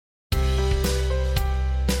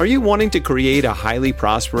Are you wanting to create a highly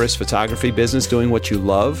prosperous photography business doing what you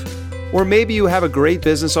love? Or maybe you have a great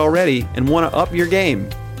business already and want to up your game?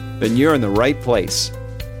 Then you're in the right place.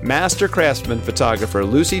 Master craftsman photographer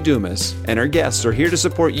Lucy Dumas and her guests are here to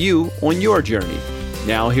support you on your journey.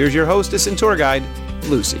 Now here's your hostess and tour guide,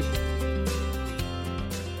 Lucy.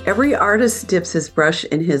 Every artist dips his brush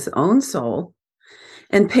in his own soul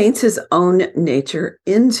and paints his own nature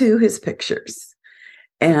into his pictures.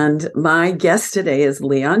 And my guest today is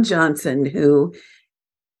Leon Johnson, who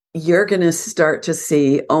you're going to start to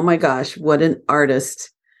see, oh my gosh, what an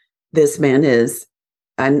artist this man is.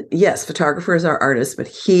 And yes, photographers are artists, but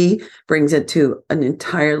he brings it to an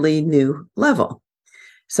entirely new level.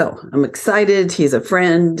 So I'm excited. He's a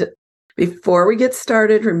friend. Before we get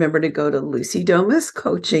started, remember to go to Lucy Dumas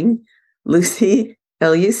Coaching, Lucy,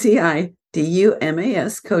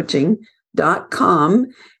 LuciDumas coaching.com.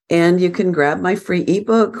 And you can grab my free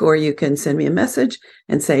ebook, or you can send me a message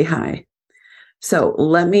and say hi. So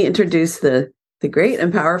let me introduce the great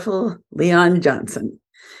and powerful Leon Johnson.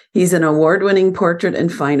 He's an award-winning portrait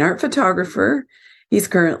and fine art photographer. He's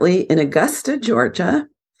currently in Augusta, Georgia,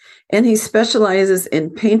 and he specializes in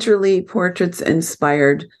painterly portraits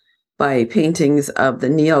inspired by paintings of the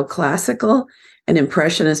neoclassical and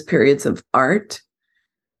impressionist periods of art.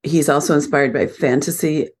 He's also inspired by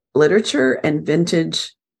fantasy literature and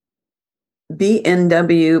vintage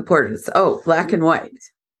B&W portraits. Oh, black and white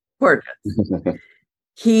portraits.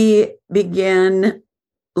 He began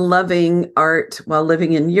loving art while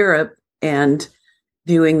living in Europe and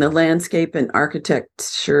viewing the landscape and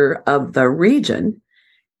architecture of the region.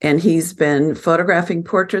 And he's been photographing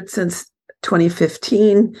portraits since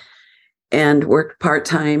 2015 and worked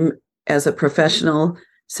part-time as a professional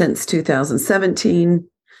since 2017.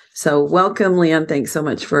 So welcome, Leon. Thanks so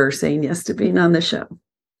much for saying yes to being on the show.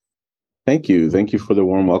 Thank you. Thank you for the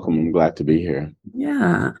warm welcome. I'm glad to be here.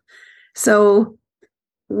 Yeah. So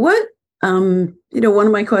what, one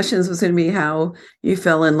of my questions was going to be how you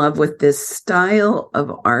fell in love with this style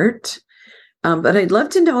of art. But I'd love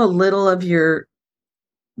to know a little of your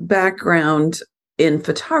background in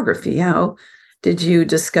photography. How did you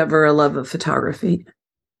discover a love of photography?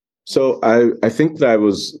 So I think that I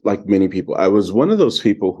was, like many people, I was one of those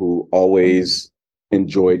people who always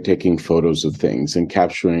enjoyed taking photos of things and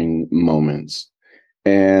capturing moments.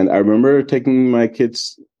 And I remember taking my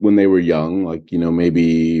kids when they were young, like,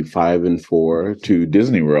 maybe 5 and 4, to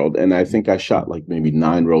Disney World. And I think I shot like maybe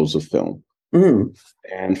 9 rolls of film. Mm.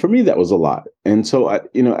 And for me, that was a lot. And so,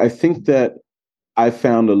 I think that I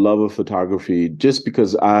found a love of photography just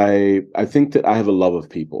because I think that I have a love of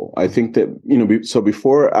people. I think that, so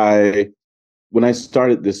when I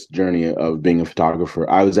started this journey of being a photographer,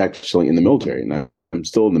 I was actually in the military, and I'm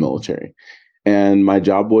still in the military. And my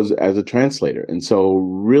job was as a translator. And so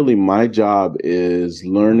really my job is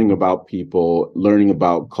learning about people, learning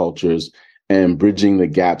about cultures, and bridging the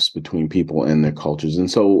gaps between people and their cultures. And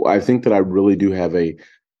so I think that I really do have a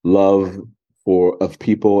love of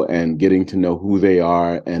people and getting to know who they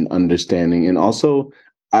are and understanding. And also,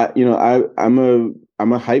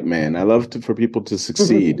 I'm a hype man. I love for people to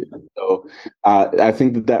succeed. So I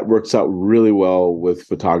think that works out really well with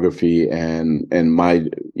photography and my,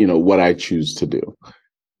 what I choose to do,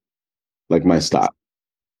 like my style.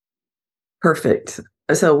 Perfect.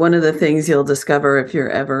 So one of the things you'll discover if you're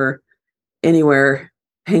ever anywhere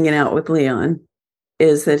hanging out with Leon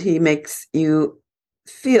is that he makes you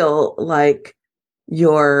feel like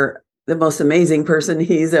you're the most amazing person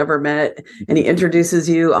he's ever met, and he introduces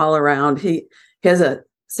you all around. He has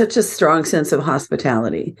such a strong sense of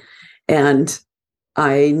hospitality. And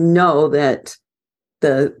I know that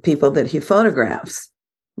the people that he photographs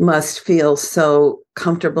must feel so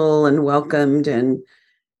comfortable and welcomed, and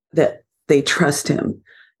that they trust him.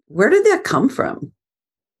 Where did that come from?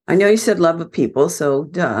 I know you said love of people, so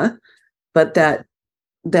duh, but that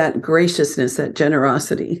graciousness, that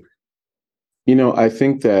generosity. I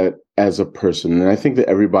think that as a person, and I think that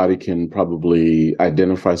everybody can probably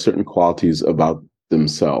identify certain qualities about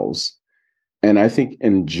themselves. And I think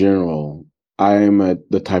in general, I am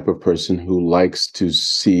the type of person who likes to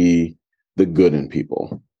see the good in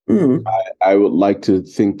people. Mm. I would like to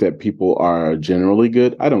think that people are generally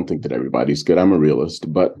good. I don't think that everybody's good. I'm a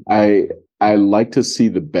realist, but I like to see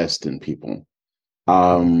the best in people.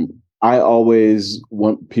 I always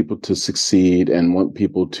want people to succeed and want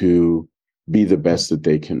people to be the best that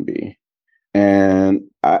they can be. And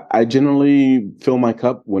I generally fill my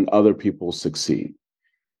cup when other people succeed.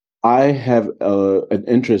 I have an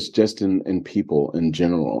interest just in people in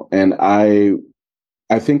general. And I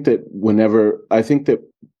think that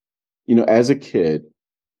as a kid,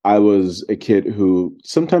 I was a kid who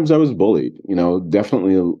sometimes I was bullied,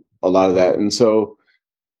 definitely a lot of that. And so,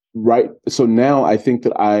 right. So now I think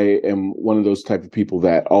that I am one of those type of people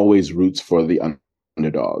that always roots for the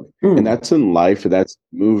underdog. And that's in life, that's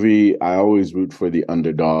movie. I always root for the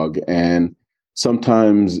underdog. And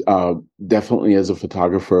sometimes, definitely as a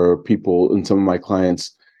photographer, people and some of my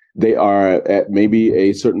clients, they are at maybe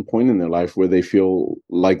a certain point in their life where they feel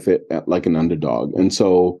like that, like an underdog. And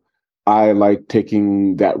so I like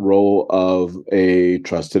taking that role of a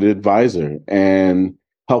trusted advisor and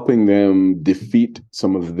helping them defeat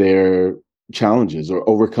some of their challenges or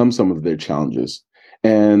overcome some of their challenges.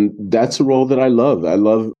 And that's a role that I love. I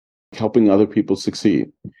love helping other people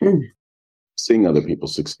succeed, seeing other people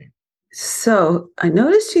succeed. So I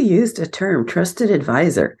noticed you used a term, trusted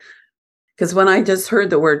advisor. Because when I just heard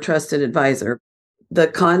the word trusted advisor, the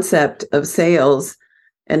concept of sales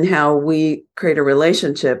and how we create a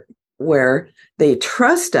relationship where they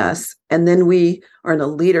trust us and then we are in a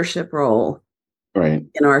leadership role right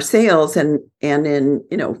in our sales and in,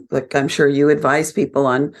 like I'm sure you advise people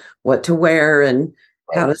on what to wear and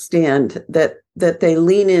how to stand, that they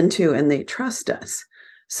lean into and they trust us.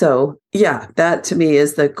 So yeah, that to me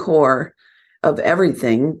is the core of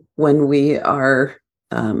everything when we are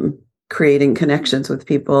creating connections with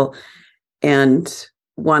people and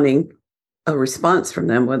wanting a response from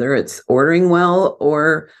them, whether it's ordering well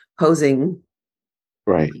or posing.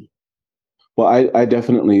 Right. Well, I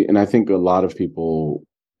definitely, and I think a lot of people,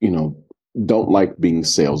 don't like being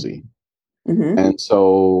salesy. Mm-hmm. And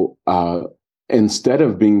so instead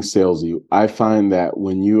of being salesy, I find that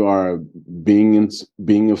when you are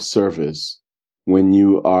being of service, when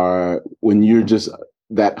you're just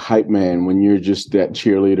that hype man, when you're just that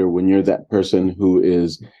cheerleader, when you're that person who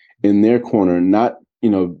is in their corner, not,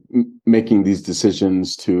 making these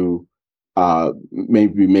decisions to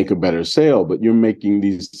maybe make a better sale, but you're making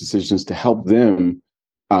these decisions to help them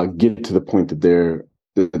get to the point that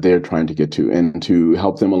they're trying to get to and to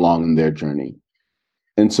help them along in their journey.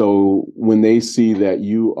 And so when they see that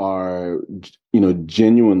you are,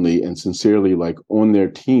 genuinely and sincerely like on their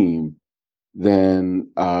team, then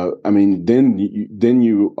then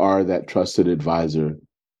you are that trusted advisor,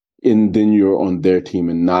 and then you're on their team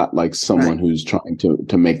and not like someone who's trying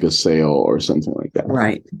to make a sale or something like that.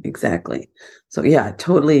 Right, exactly. So yeah, I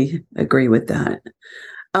totally agree with that.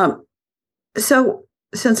 So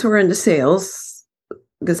since we're into sales,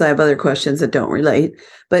 because I have other questions that don't relate,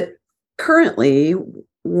 but currently,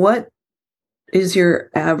 what is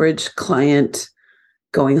your average client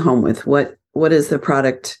going home with? What is the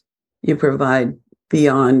product you provide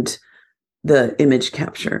beyond the image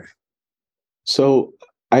capture? So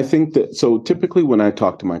I think that, typically when I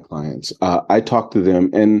talk to my clients, I talk to them,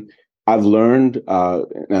 and I've learned,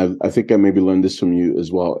 and I think I maybe learned this from you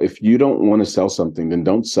as well. If you don't want to sell something, then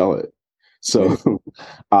don't sell it. So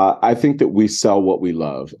I think that we sell what we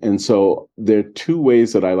love. And so there are two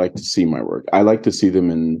ways that I like to see my work. I like to see them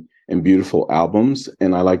in beautiful albums,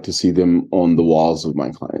 and I like to see them on the walls of my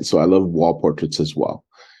clients. So I love wall portraits as well.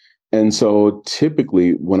 And so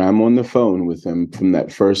typically when I'm on the phone with them from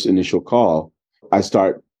that first initial call, I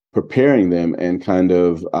start preparing them and kind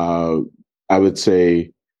of, I would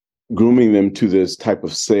say, grooming them to this type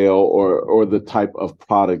of sale or the type of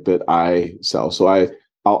product that I sell. So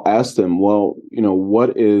I'll ask them, well,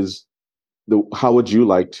 how would you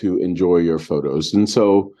like to enjoy your photos? And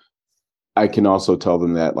so I can also tell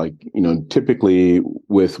them that, like, typically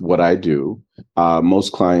with what I do,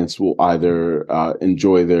 most clients will either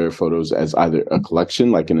enjoy their photos as either a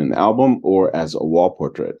collection, like in an album, or as a wall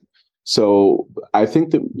portrait. So I think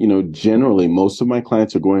that, generally most of my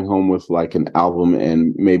clients are going home with like an album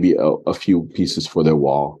and maybe a few pieces for their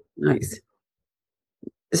wall. Nice.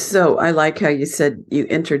 So I like how you said you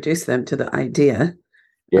introduce them to the idea.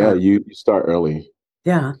 Yeah, you start early.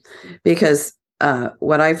 Yeah, because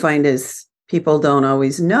what I find is people don't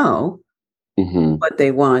always know what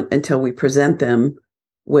they want until we present them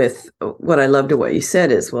with what I loved what you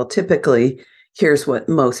said is, well, typically, here's what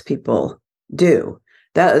most people do.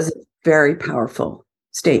 That is a very powerful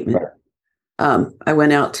statement. Right. I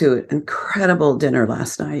went out to an incredible dinner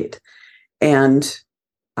last night, and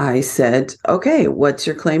I said, okay, what's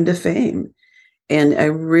your claim to fame? And I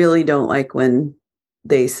really don't like when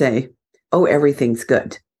they say, oh, everything's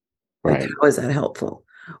good. Like, how is that helpful?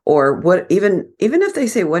 Or what, even if they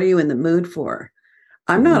say, what are you in the mood for?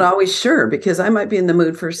 I'm not always sure, because I might be in the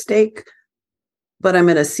mood for steak, but I'm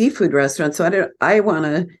in a seafood restaurant. So I want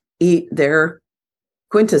to eat their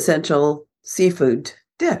quintessential seafood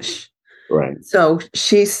dish. Right. So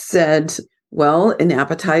she said, well, in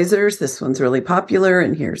appetizers, this one's really popular,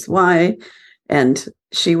 and here's why. And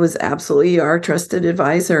she was absolutely our trusted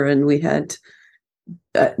advisor. And we had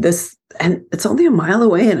this, and it's only a mile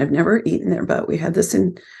away, and I've never eaten there, but we had this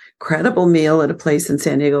incredible meal at a place in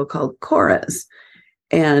San Diego called Cora's.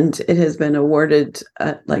 And it has been awarded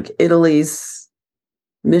like Italy's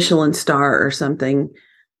Michelin star or something.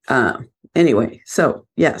 Anyway, so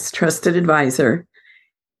yes, trusted advisor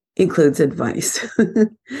includes advice.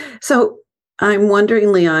 So I'm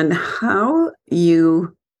wondering, Leon, how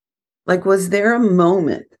you, like, was there a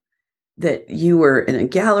moment that you were in a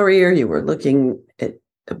gallery or you were looking at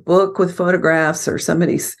a book with photographs or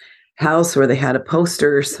somebody's house where they had a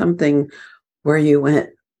poster or something where you went,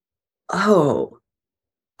 oh,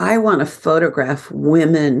 I want to photograph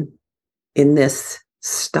women in this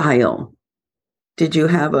style? Did you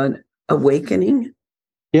have an awakening?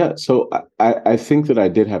 Yeah, so I think that I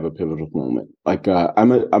did have a pivotal moment. Like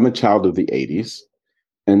I'm a child of the 80s.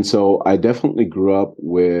 And so I definitely grew up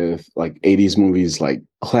with like 80s movies like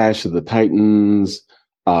Clash of the Titans,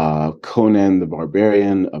 Conan the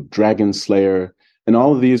Barbarian, of Dragon Slayer. And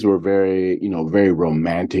all of these were very, very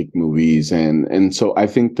romantic movies. And so I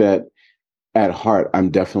think that at heart, I'm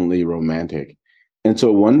definitely romantic. And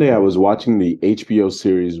so one day I was watching the HBO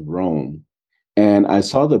series Rome, and I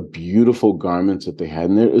saw the beautiful garments that they had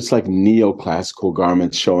in there. It's like neoclassical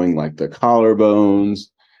garments showing like the collarbones,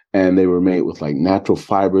 and they were made with like natural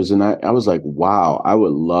fibers. And I was like, wow, I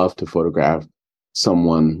would love to photograph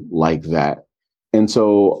someone like that. And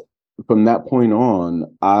so from that point on,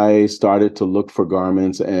 I started to look for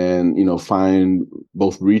garments and, find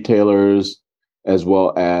both retailers as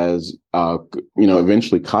well as,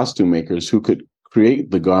 eventually costume makers who could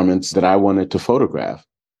create the garments that I wanted to photograph.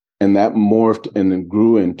 And that morphed and then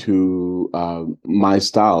grew into my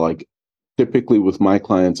style. Like typically with my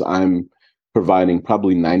clients, I'm providing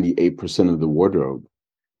probably 98% of the wardrobe.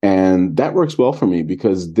 And that works well for me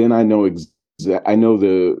because then I know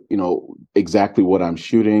exactly what I'm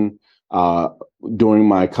shooting. During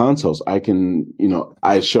my consults, I can,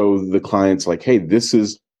 I show the clients like, hey, this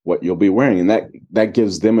is what you'll be wearing. And that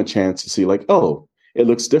gives them a chance to see like, oh, it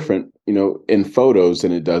looks different, in photos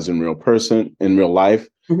than it does in real life.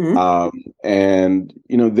 Mm-hmm. And,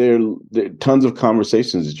 there are tons of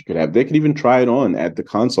conversations that you could have. They could even try it on at the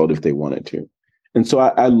consult if they wanted to. And so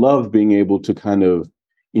I love being able to kind of,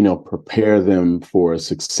 prepare them for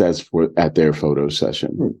success at their photo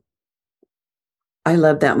session. I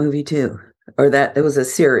love that movie too, or that it was a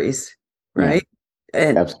series, right? Yeah,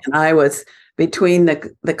 and I was between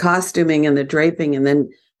the costuming and the draping and then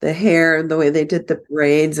the hair, the way they did the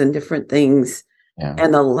braids and different things,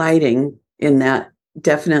 and the lighting in that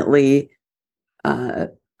definitely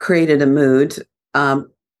created a mood.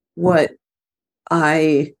 What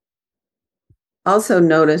I also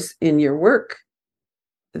notice in your work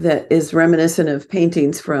that is reminiscent of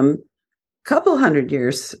paintings from a couple hundred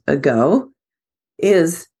years ago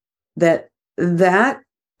is that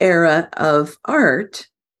era of art.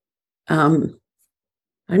 I'm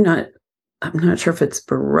not sure if it's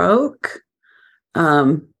Baroque,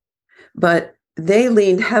 but they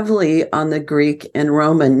leaned heavily on the Greek and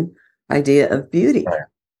Roman idea of beauty.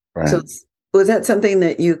 Right. So was that something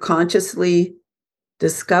that you consciously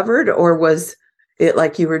discovered, or was it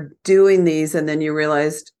like you were doing these and then you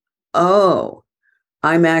realized, oh,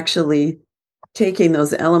 I'm actually taking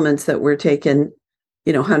those elements that were taken,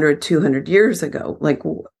 100, 200 years ago? Like,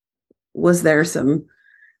 was there some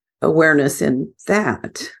awareness in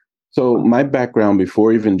that? So my background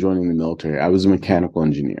before even joining the military, I was a mechanical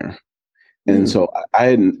engineer. And so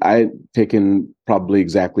I had taken probably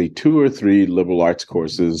exactly 2 or 3 liberal arts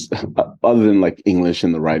courses, other than like English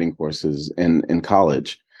and the writing courses in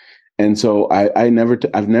college. And so I've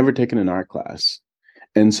never taken an art class.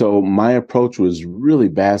 And so my approach was really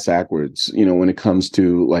bass backwards, when it comes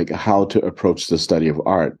to like how to approach the study of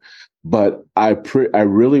art. But I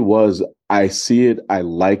really was, I see it, I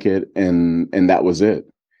like it, and that was it.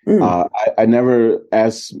 I never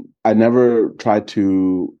tried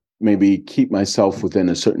to maybe keep myself within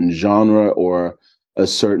a certain genre or a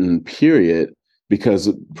certain period,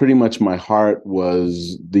 because pretty much my heart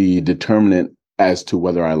was the determinant as to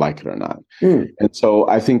whether I like it or not. And so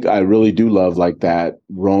I think I really do love like that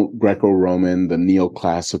Greco-Roman, the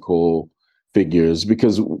neoclassical figures,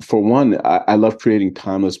 because for one, I love creating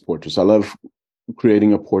timeless portraits. I love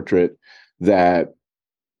creating a portrait that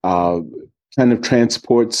kind of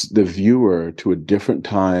transports the viewer to a different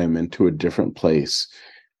time and to a different place.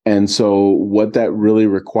 And so what that really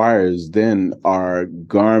requires then are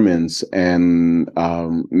garments and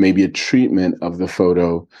maybe a treatment of the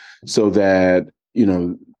photo so that,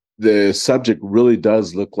 the subject really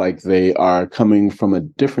does look like they are coming from a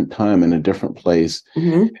different time and a different place.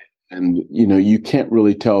 Mm-hmm. And, you can't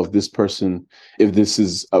really tell if this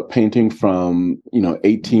is a painting from,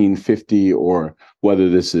 1850 or whether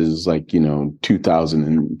this is like,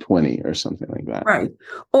 2020 or something like that. Right.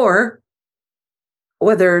 Or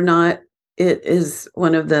whether or not it is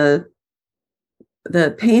one of the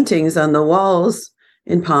paintings on the walls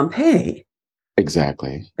in Pompeii.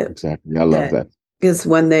 Exactly. I love that. Because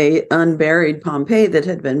when they unburied Pompeii that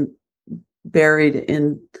had been buried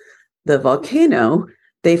in the volcano,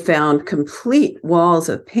 they found complete walls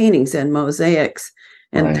of paintings and mosaics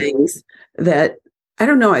and things that, I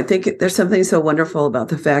don't know, I think there's something so wonderful about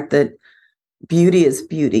the fact that beauty is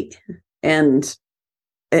beauty. And,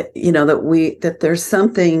 that there's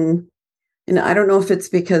something, and I don't know if it's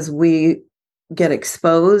because we get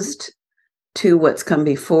exposed to what's come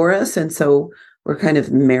before us. And so we're kind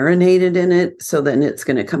of marinated in it. So then it's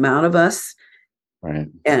going to come out of us. Right.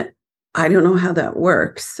 And I don't know how that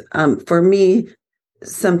works. For me,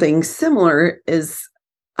 something similar is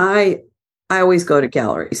I always go to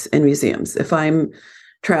galleries and museums. If I'm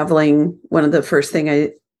traveling, one of the first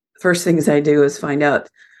things I do is find out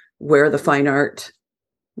where the fine art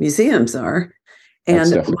museums are.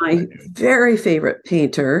 And my very favorite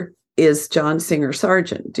painter is John Singer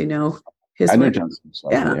Sargent. Do you know his work? I know John Singer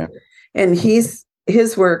Sargent, yeah. And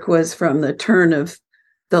his work was from the turn of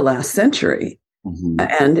the last century. Mm-hmm.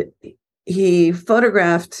 And he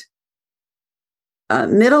photographed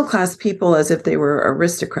middle-class people as if they were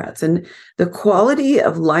aristocrats. And the quality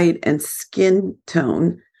of light and skin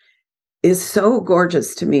tone is so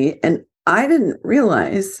gorgeous to me. And I didn't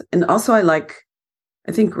realize, and also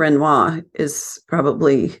I think Renoir is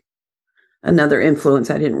probably another influence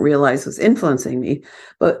I didn't realize was influencing me.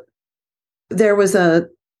 But there was a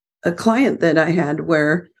client that I had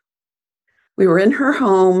where we were in her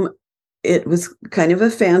home. It was kind of a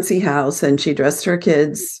fancy house, and she dressed her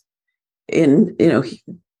kids in,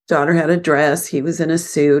 daughter had a dress. He was in a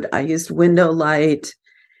suit. I used window light.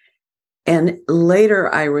 And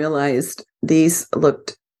later I realized these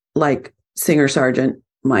looked like Singer Sargent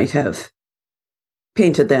might have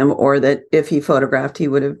painted them, or that if he photographed, he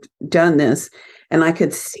would have done this. And I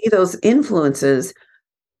could see those influences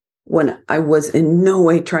when I was in no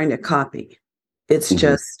way trying to copy. It's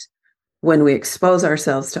just when we expose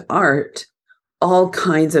ourselves to art, all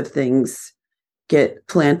kinds of things get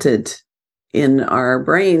planted in our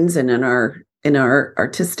brains and in our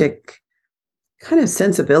artistic kind of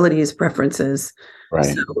sensibilities, preferences.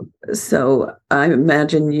 Right. So I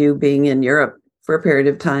imagine you being in Europe for a period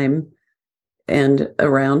of time and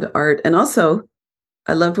around art. And also,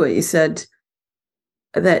 I loved what you said,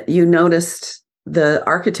 that you noticed the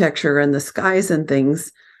architecture and the skies and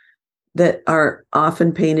things that are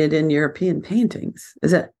often painted in European paintings.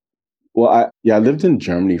 Is it? Well, I lived in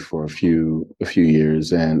Germany for a few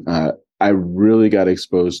years, and I really got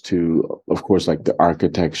exposed to, of course, like the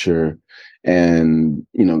architecture, and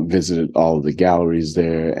visited all of the galleries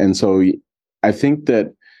there. And so I think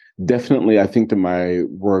that my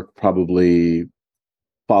work probably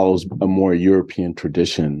follows a more European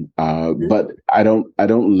tradition, but I don't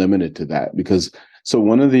limit it to that, because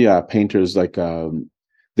one of the painters, like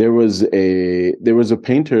there was a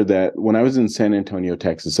painter that when I was in San Antonio,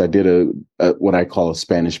 Texas, I did a what I call a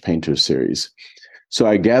Spanish painter series. So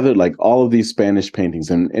I gathered like all of these Spanish paintings,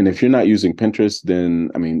 and if you're not using Pinterest, then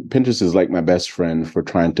Pinterest is like my best friend for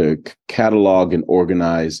trying to catalog and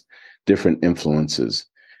organize different influences.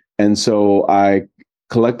 And so I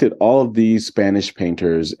collected all of these Spanish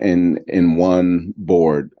painters in one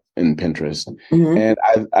board in Pinterest. Mm-hmm. And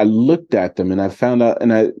I looked at them, and I found out,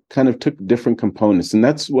 and I kind of took different components. And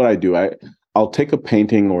that's what I do. I'll take a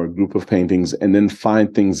painting or a group of paintings and then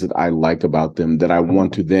find things that I like about them that I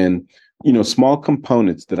want to then, small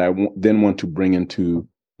components that I then want to bring into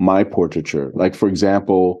my portraiture. Like, for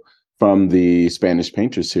example, from the Spanish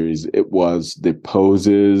painter series, it was the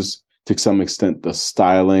poses, to some extent, the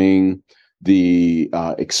styling, the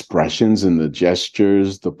expressions and the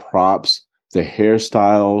gestures, the props, the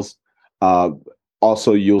hairstyles.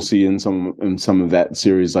 Also, you'll see in some of that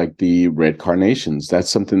series, like the red carnations. That's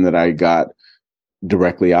something that I got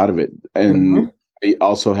directly out of it. And they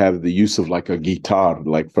also have the use of like a guitar,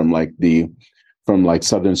 like from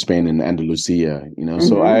southern Spain and Andalusia.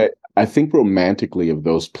 So I think romantically of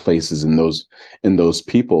those places and those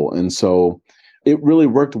people. And so it really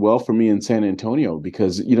worked well for me in San Antonio,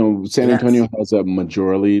 because, San Antonio has a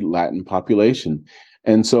majority Latin population.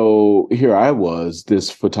 And so here I was, this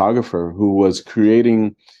photographer who was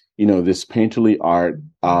creating, this painterly art.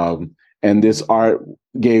 And this art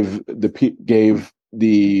gave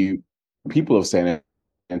the people of San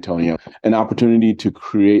Antonio, an opportunity to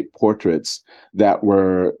create portraits that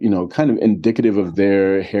were, kind of indicative of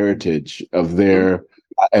their heritage, of their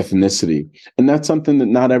ethnicity. And that's something that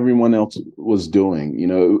not everyone else was doing,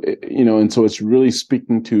 and so it's really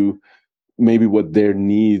speaking to maybe what their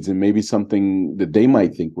needs and maybe something that they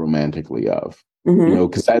might think romantically of,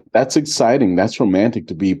 because that's exciting. That's romantic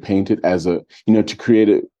to be painted as to create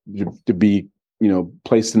it, to be,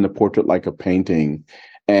 placed in the portrait like a painting,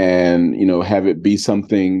 and, have it be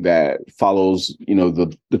something that follows,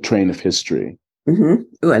 the train of history.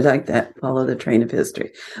 Oh, I like that. Follow the train of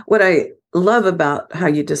history. What I love about how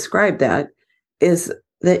you describe that is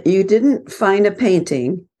that you didn't find a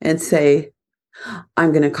painting and say,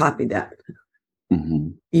 I'm going to copy that.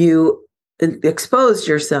 You exposed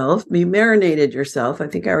yourself, you marinated yourself. I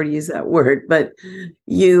think I already used that word, but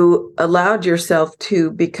you allowed yourself to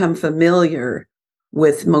become familiar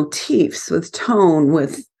with motifs, with tone,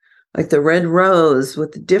 with like the red rose,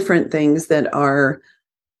 with different things that are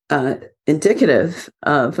indicative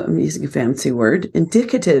of, I'm using a fancy word,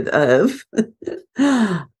 indicative of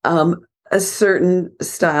a certain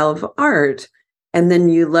style of art. And then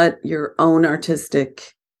you let your own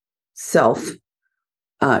artistic self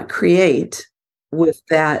create with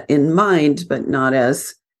that in mind, but not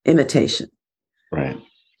as imitation. Right.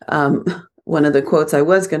 One of the quotes I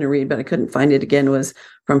was going to read, but I couldn't find it again, was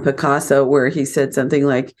from Picasso, where he said something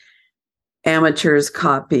like, amateurs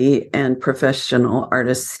copy and professional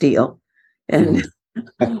artists steal. And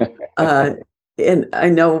and I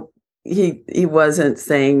know he wasn't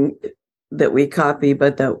saying that we copy,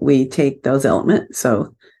 but that we take those elements.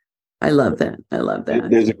 So I love that. I love that.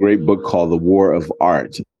 There's a great book called The War of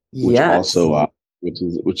Art, which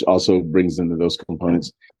also brings into those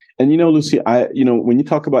components. And Lucy, when you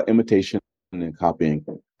talk about imitation and copying,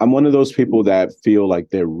 I'm one of those people that feel like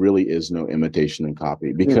there really is no imitation and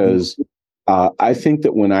copy, because I think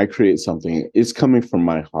that when I create something, it's coming from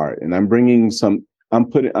my heart, and I'm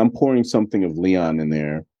pouring something of Leon in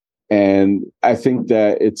there. And I think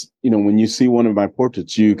that it's, when you see one of my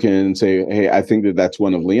portraits, you can say, hey, I think that that's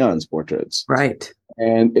one of Leon's portraits. Right.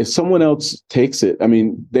 And if someone else takes it, I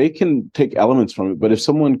mean, they can take elements from it, but if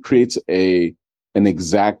someone creates an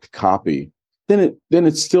exact copy, then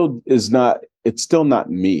it's still not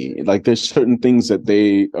me. Like, there's certain things that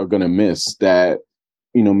they are going to miss that,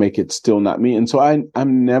 make it still not me. And so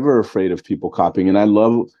I'm never afraid of people copying. And I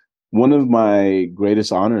love, one of my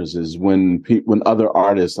greatest honors is when other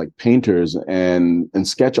artists, like painters and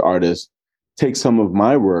sketch artists, take some of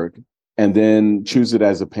my work and then choose it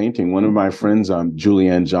as a painting. One of my friends,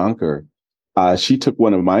 Julianne Jonker, she took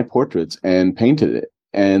one of my portraits and painted it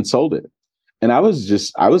and sold it. And I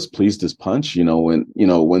was pleased as punch,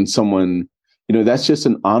 when someone, that's just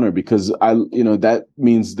an honor, because that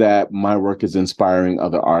means that my work is inspiring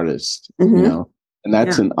other artists, and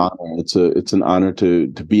that's an honor. It's an honor to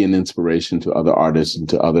be an inspiration to other artists and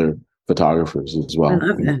to other photographers as well. I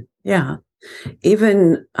love that. Yeah.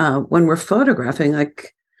 Even when we're photographing,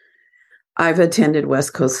 like, I've attended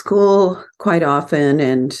West Coast School quite often,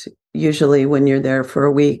 and usually when you're there for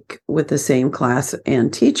a week with the same class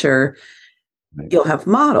and teacher, you'll have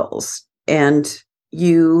models, and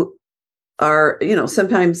you are,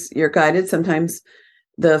 sometimes you're guided, sometimes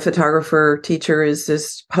the photographer teacher is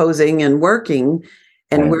just posing and working,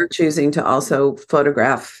 and we're choosing to also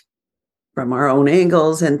photograph from our own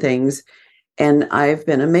angles and things. And I've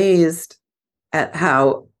been amazed at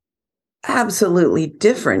how absolutely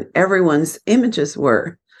different everyone's images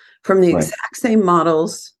were from the exact same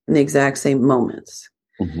models and the exact same moments.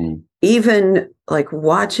 Even like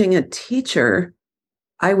watching a teacher,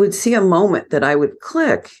 I would see a moment that I would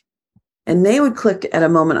click, and they would click at a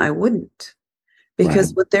moment I wouldn't,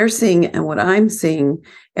 because what they're seeing and what I'm seeing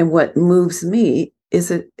and what moves me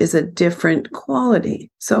is a different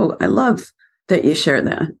quality. So I love that you share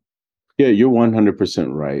that. Yeah, you're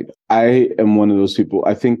 100% right. I am one of those people.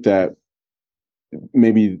 I think that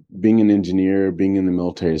maybe being an engineer, being in the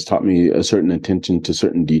military has taught me a certain attention to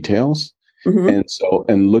certain details. And so,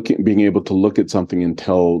 being able to look at something and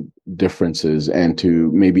tell differences, and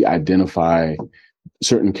to maybe identify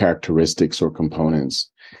certain characteristics or components.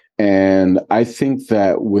 And I think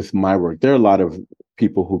that with my work, there are a lot of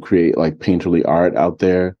people who create like painterly art out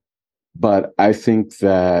there, but I think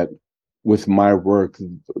that with my work,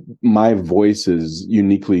 my voice is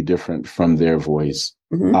uniquely different from their voice.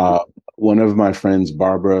 One of my friends,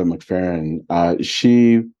 Barbara McFerrin,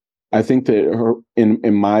 I think that her,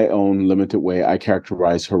 in my own limited way, I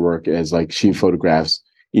characterize her work as like, she photographs,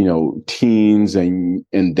 teens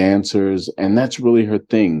and dancers, and that's really her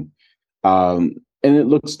thing. And it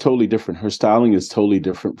looks totally different. Her styling is totally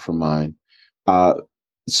different from mine.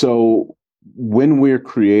 So when we're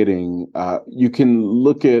creating, you can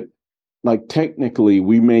look at, like, technically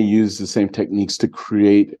we may use the same techniques to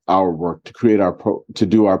create our work, to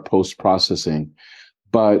do our post processing,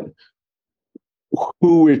 but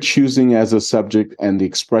who we're choosing as a subject and the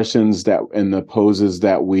expressions and the poses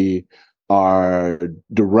that we are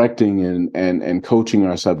directing and coaching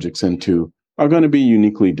our subjects into are going to be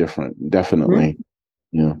uniquely different. Definitely.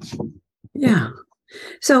 Mm-hmm. Yeah.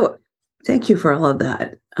 So thank you for all of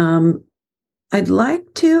that. I'd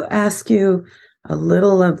like to ask you a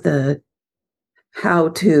little of the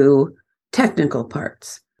how-to technical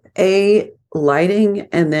parts. A, lighting,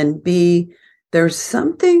 and then B, there's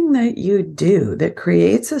something that you do that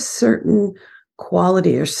creates a certain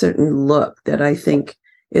quality or certain look that I think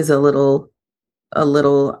is a little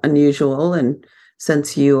unusual. And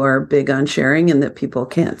since you are big on sharing and that people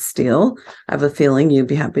can't steal, I have a feeling you'd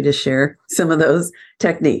be happy to share some of those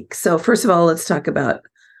techniques. So first of all, let's talk about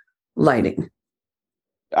lighting.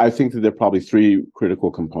 I think that there are probably three critical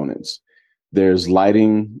components. There's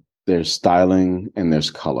lighting, there's styling, and there's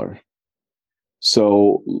color.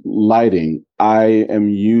 So lighting, I am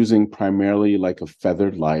using primarily like a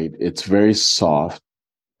feathered light. It's very soft.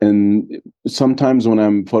 And sometimes when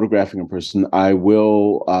I'm photographing a person, I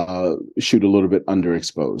will shoot a little bit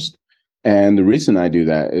underexposed. And the reason I do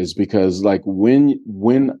that is because, like,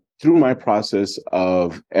 when through my process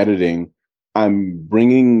of editing, I'm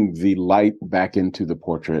bringing the light back into the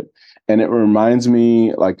portrait. And it reminds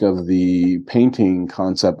me, like, of the painting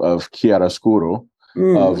concept of chiaroscuro,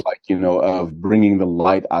 of, like, of bringing the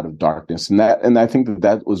light out of darkness. And I think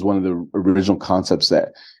that was one of the original concepts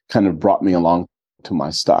that kind of brought me along to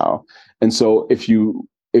my style. And so if you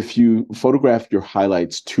photograph your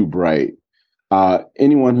highlights too bright,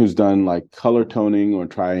 anyone who's done like color toning or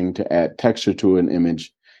trying to add texture to an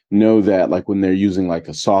image know that, like, when they're using like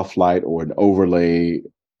a soft light or an overlay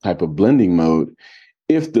type of blending mode,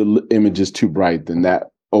 if the image is too bright, then that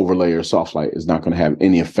overlay or soft light is not going to have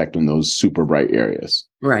any effect on those super bright areas.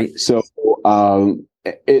 Right. So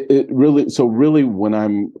really when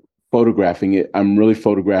I'm photographing it, I'm really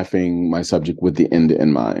photographing my subject with the end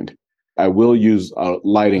in mind. I will use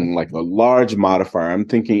lighting, like a large modifier. I'm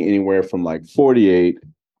thinking anywhere from like 48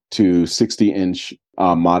 to 60-inch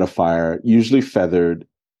modifier, usually feathered.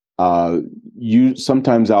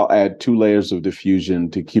 Sometimes I'll add 2 layers of diffusion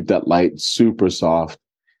to keep that light super soft.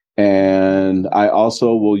 And I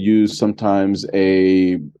also will use sometimes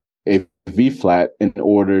a V-flat in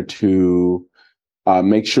order to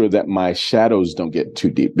make sure that my shadows don't get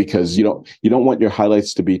too deep, because you don't want your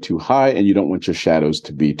highlights to be too high and you don't want your shadows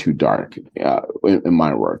to be too dark in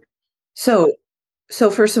my work. So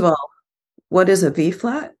first of all, what is a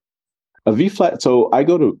V-flat? A V-flat. So I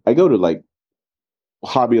go to like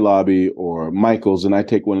Hobby Lobby or Michael's, and I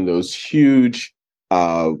take one of those huge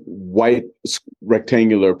white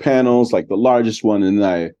rectangular panels, like the largest one, and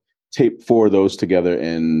I tape 4 of those together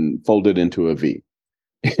and fold it into a V.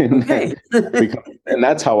 Okay. And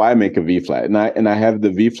that's how I make a V-flat. And I have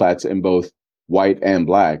the V-flats in both white and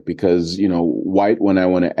black, because, white when I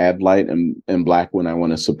want to add light and black when I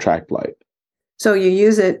want to subtract light. So you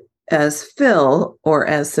use it as fill or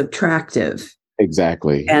as subtractive.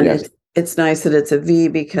 Exactly. And yes. It's nice that it's a V,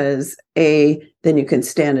 because A, then you can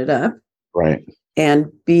stand it up. Right.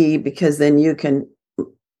 And B, because then you can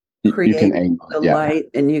create the light,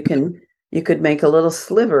 and you could make a little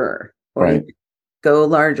sliver, or right. Go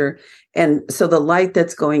larger. And so the light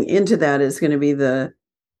that's going into that is going to be the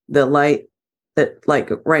light that,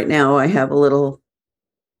 like, right now I have a little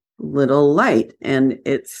light and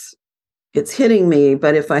it's hitting me.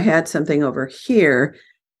 But if I had something over here,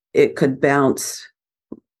 it could bounce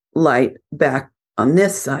light back on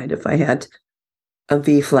this side if I had a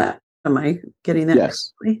V-flat. Am I getting that?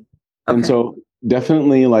 Yes. Correctly? Okay. And so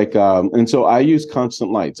definitely, like, and so I use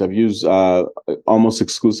constant lights. I've used almost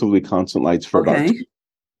exclusively constant lights for about 2 years.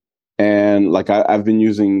 And like I've been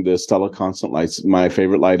using the Stella constant lights. My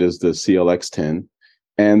favorite light is the CLX10.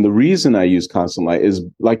 And the reason I use constant light is,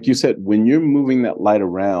 like you said, when you're moving that light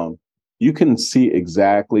around, you can see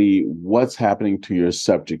exactly what's happening to your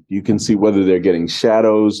subject. You can see whether they're getting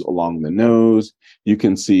shadows along the nose. You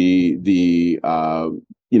can see the,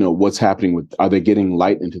 what's happening are they getting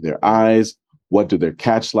light into their eyes? What do their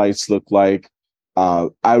catch lights look like? I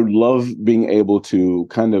love being able to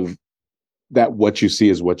kind of that what you see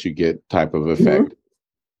is what you get type of effect.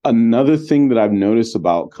 Mm-hmm. Another thing that I've noticed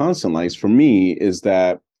about constant lights for me is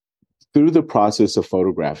that through the process of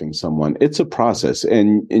photographing someone, it's a process,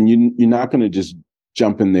 and you're not going to just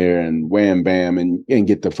jump in there and wham, bam, and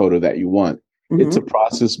get the photo that you want. Mm-hmm. It's a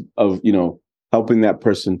process of, helping that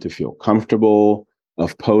person to feel comfortable,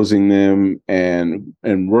 of posing them and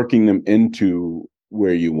working them into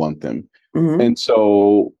where you want them. Mhm. And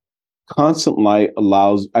so constant light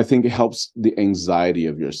allows, I think it helps the anxiety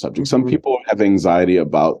of your subject. Some Mhm. people have anxiety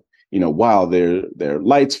about, wow, their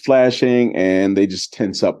lights flashing and they just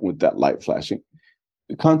tense up with that light flashing.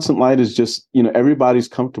 Constant light is just, everybody's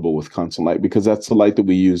comfortable with constant light because that's the light that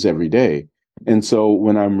we use every day. And so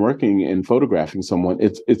when I'm working and photographing someone,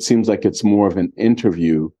 it seems like it's more of an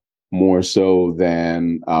interview more so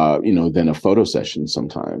than than a photo session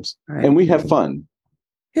sometimes. Right. And we have fun.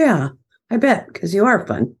 Yeah, I bet, because you are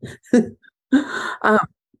fun.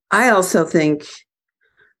 I also think,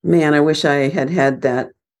 man, I wish I had had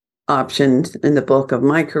that option in the bulk of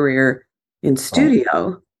my career in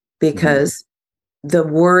studio, because the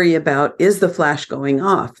worry about, is the flash going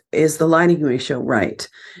off? Is the lighting ratio right?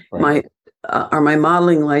 Right. Are my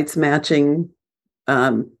modeling lights matching,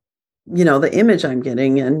 the image I'm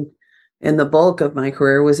getting? And the bulk of my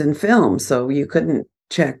career was in film, so you couldn't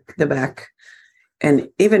check the back. And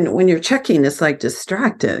even when you're checking, it's like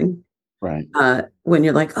distracting. Right. When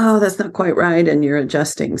you're like, oh, that's not quite right, and you're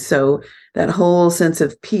adjusting. So that whole sense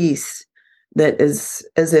of peace, that is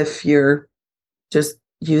as if you're just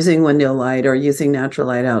using window light or using natural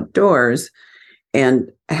light outdoors,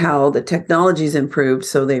 and how the technology's improved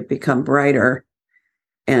so they've become brighter.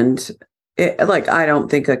 And I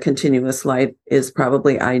don't think a continuous light is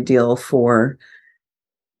probably ideal for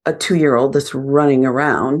a 2-year-old that's running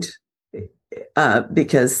around,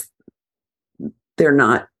 because they're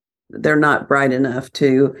not bright enough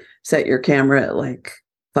to set your camera at like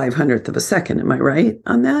 500th of a second. Am I right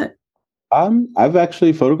on that? I've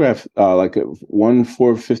actually photographed like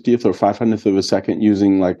 1/450th or 500th of a second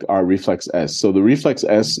using like our Reflex S. So the Reflex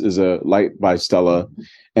S is a light by Stella,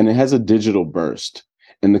 and it has a digital burst.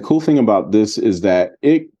 And the cool thing about this is that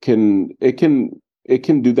it can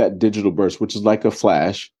do that digital burst, which is like a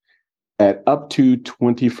flash, at up to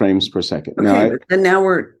 20 frames per second. Okay, and now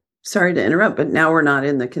we're sorry to interrupt, but now we're not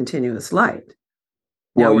in the continuous light.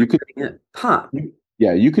 Now you could it pop.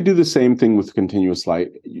 Yeah, you could do the same thing with continuous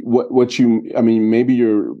light. Maybe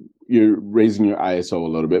you're raising your ISO a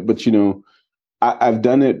little bit, but I've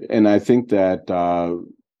done it, and I think that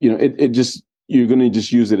it just, you're going to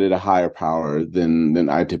just use it at a higher power than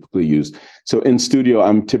I typically use. So in studio,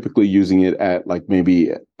 I'm typically using it at like maybe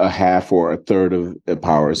a half or a third of the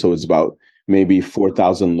power. So it's about maybe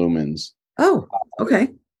 4,000 lumens. Oh, okay.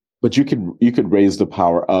 But you could raise the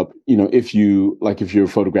power up, if you're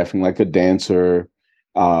photographing like a dancer,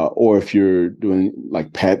 or if you're doing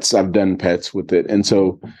like pets. I've done pets with it. And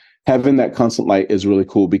so having that constant light is really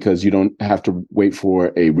cool because you don't have to wait for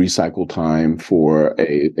a recycle time for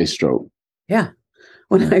a strobe. Yeah.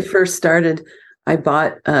 When I first started, I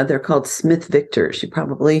bought, they're called Smith Victors. You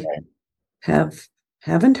probably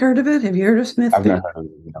haven't heard of it. Have you heard of Smith? I've not heard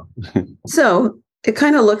of it. So it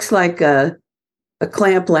kind of looks like a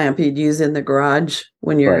clamp lamp you'd use in the garage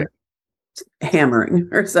when you're hammering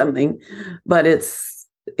or something, but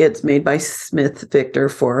it's made by Smith Victor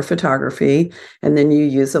for photography. And then you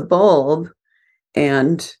use a bulb,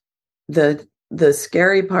 and the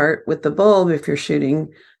scary part with the bulb, if you're shooting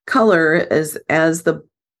color, is as the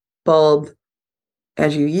bulb,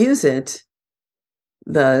 as you use it,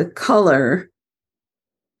 the color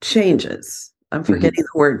changes. I'm forgetting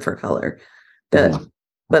the word for color.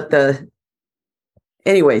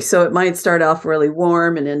 Anyway, so it might start off really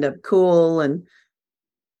warm and end up cool. And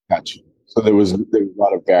gotcha. So there was a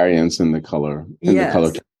lot of variance in the color.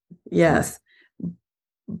 Yes.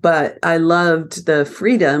 But I loved the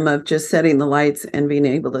freedom of just setting the lights and being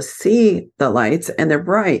able to see the lights, and they're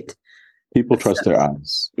bright. People trust their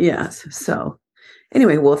eyes. Yes. So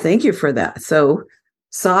anyway, well, thank you for that. So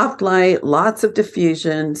soft light, lots of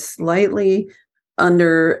diffusion, slightly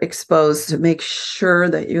underexposed to make sure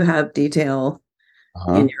that you have detail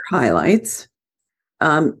in your highlights.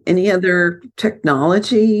 Any other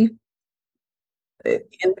technology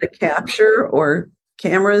in the capture or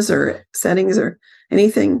cameras or settings or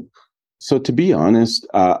anything? So to be honest,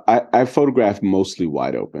 I photograph mostly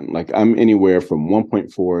wide open. Like I'm anywhere from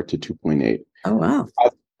 1.4 to 2.8. Oh, wow.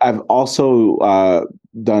 I've also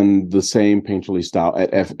done the same painterly style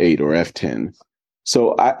at f8 or f10.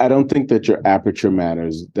 So I don't think that your aperture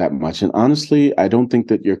matters that much. And honestly, I don't think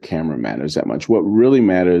that your camera matters that much. What really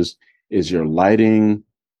matters is your lighting,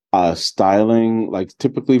 styling. Like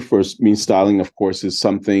typically for me, styling, of course, is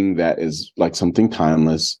something that is like something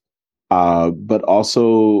timeless. But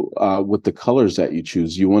also with the colors that you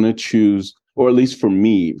choose, you want to choose, or at least for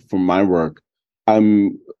me, for my work,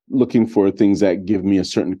 I'm looking for things that give me a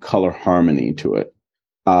certain color harmony to it.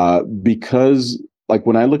 Because like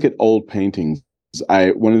when I look at old paintings,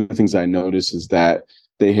 one of the things I noticed is that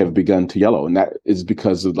they have begun to yellow, and that is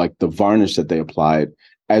because of like the varnish that they applied.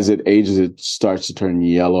 As it ages, it starts to turn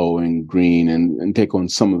yellow and green and take on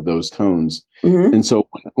some of those tones. Mm-hmm. And so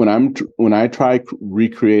when I try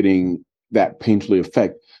recreating that painterly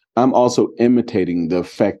effect, I'm also imitating the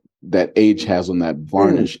effect that age has on that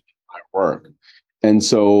varnish in my work. And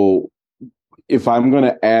so if I'm going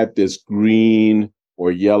to add this green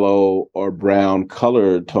or yellow or brown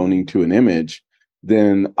color toning to an image,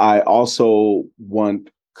 then I also want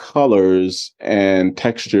colors and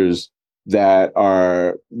textures that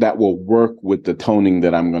will work with the toning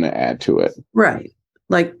that I'm going to add to it. Right.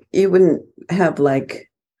 Like you wouldn't have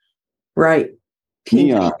like bright pink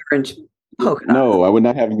Neon. orange polka dots. No, I would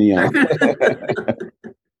not have neon.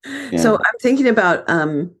 So I'm thinking about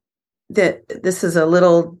that this is a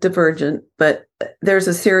little divergent, but there's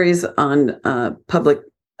a series on on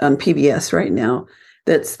PBS right now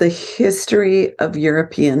that's the history of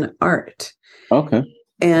European art. Okay.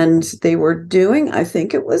 And they were doing, I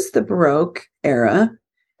think it was the Baroque era.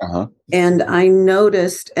 Uh-huh. And I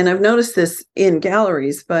noticed, and I've noticed this in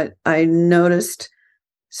galleries, but I noticed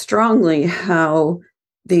strongly how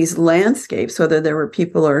these landscapes, whether there were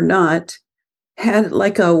people or not, had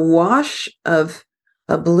like a wash of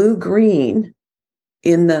a blue-green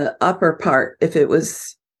in the upper part, if it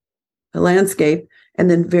was a landscape, and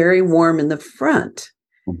then very warm in the front.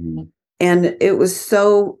 Mm-hmm. And it was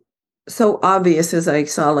so obvious as I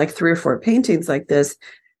saw like 3 or 4 paintings like this,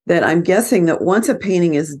 that I'm guessing that once a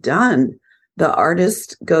painting is done, the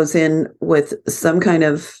artist goes in with some kind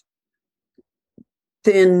of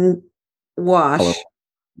thin wash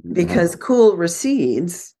because cool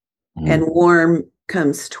recedes and warm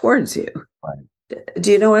comes towards you. Right.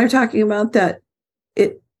 Do you know what I'm talking about? That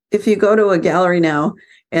if you go to a gallery now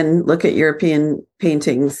and look at European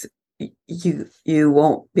paintings, you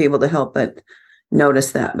won't be able to help but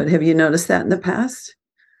notice that. But have you noticed that in the past?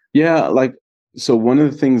 Yeah, so one of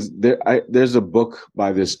the things there's a book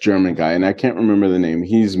by this German guy, and I can't remember the name.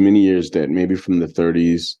 He's many years dead, maybe from the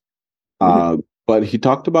 30s. But he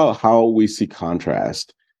talked about how we see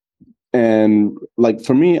contrast. And like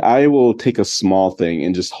for me, I will take a small thing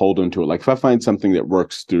and just hold onto it. Like if I find something that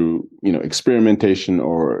works through, experimentation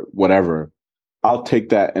or whatever, I'll take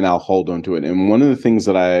that and I'll hold onto it. And one of the things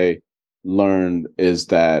that I learned is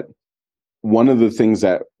that one of the things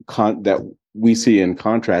that we see in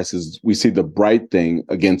contrast is we see the bright thing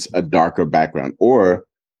against a darker background, or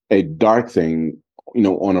a dark thing,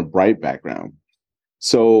 on a bright background.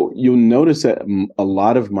 So you'll notice that a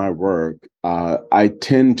lot of my work, I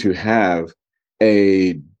tend to have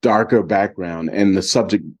a darker background and the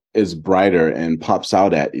subject is brighter and pops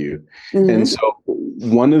out at you. Mm-hmm. And so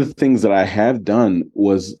one of the things that I have done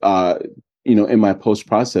was, in my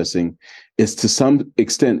post-processing is to some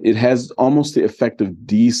extent, it has almost the effect of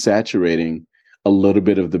desaturating a little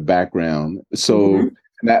bit of the background. So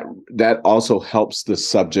that also helps the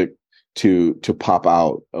subject to pop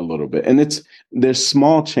out a little bit. And there's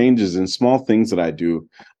small changes and small things that I do.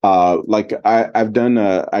 Like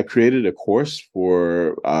I created a course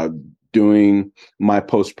for doing my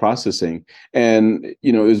post-processing, and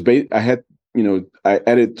it was I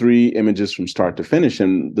edited 3 images from start to finish,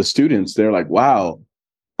 and the students, they're like, wow,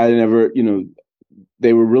 they were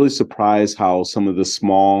really surprised how some of the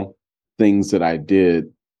small things that I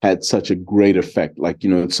did had such a great effect. Like,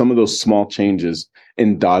 some of those small changes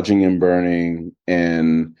in dodging and burning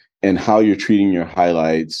and how you're treating your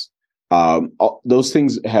highlights. Those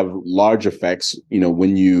things have large effects,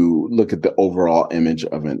 when you look at the overall image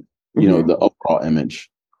of it, the overall image.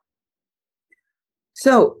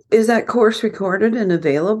 So is that course recorded and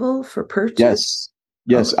available for purchase?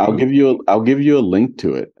 Yes. Okay. I'll give you a link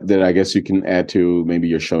to it that I guess you can add to maybe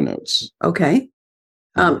your show notes. Okay.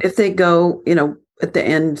 If they go, at the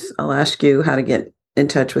end, I'll ask you how to get in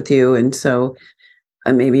touch with you. And so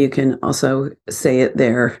maybe you can also say it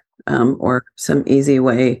there, or some easy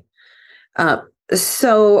way.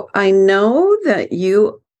 So I know that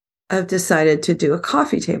you have decided to do a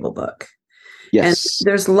coffee table book. Yes. And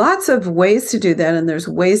there's lots of ways to do that, and there's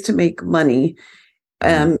ways to make money.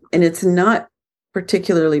 And it's not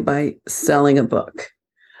particularly by selling a book.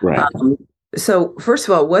 Right. So first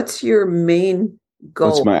of all, what's your main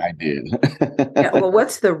goal? What's my idea? Yeah, well,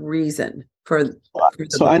 what's the reason for the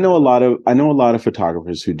so book? I know a lot of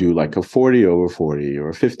photographers who do like a 40 over 40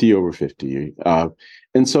 or 50 over 50.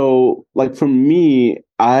 And so like for me,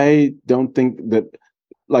 I don't think that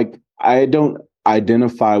I don't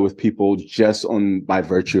identify with people just by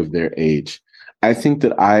virtue of their age. I think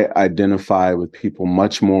that I identify with people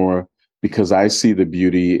much more because I see the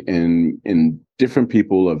beauty in different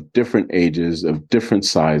people of different ages, of different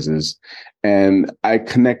sizes, and I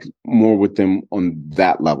connect more with them on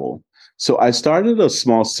that level. So I started a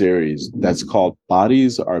small series that's called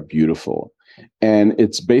Bodies Are Beautiful. And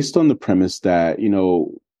it's based on the premise that,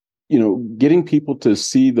 getting people to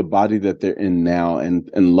see the body that they're in now and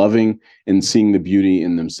loving and seeing the beauty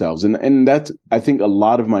in themselves. And that's, I think a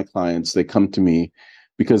lot of my clients, they come to me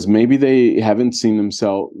because maybe they haven't seen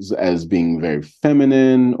themselves as being very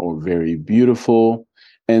feminine or very beautiful.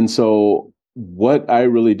 And so what I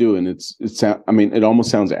really do, and it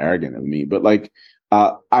almost sounds arrogant of me, but like,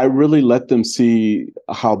 I really let them see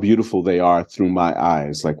how beautiful they are through my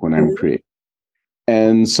eyes, like when I'm creating.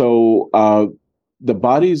 And so the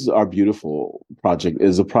Bodies Are Beautiful project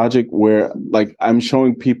is a project where, like, I'm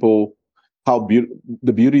showing people how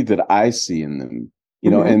the beauty that I see in them,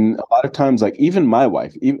 and a lot of times, like even my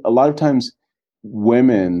wife, a lot of times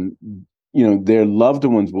women, their loved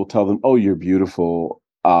ones will tell them, "Oh, you're beautiful,"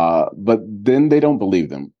 but then they don't believe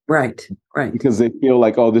them. Right. Because they feel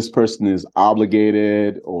like, oh, this person is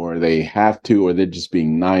obligated, or they have to, or they're just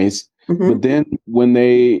being nice. But then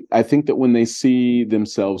I think that when they see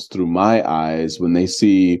themselves through my eyes, when they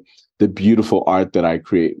see the beautiful art that I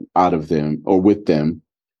create out of them or with them,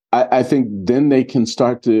 I think then they can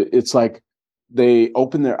start to, it's like they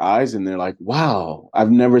open their eyes and they're like, wow,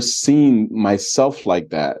 I've never seen myself like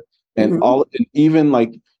that. And even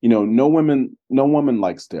like, no woman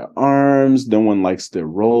likes their arms, no one likes their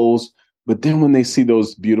rolls. But then when they see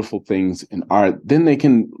those beautiful things in art, then they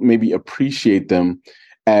can maybe appreciate them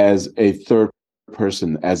as a third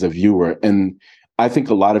person, as a viewer. And I think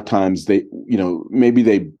a lot of times they, maybe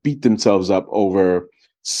they beat themselves up over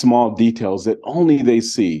small details that only they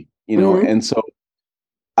see, and so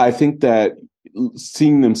I think that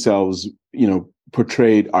seeing themselves,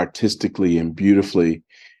 portrayed artistically and beautifully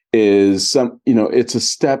is it's a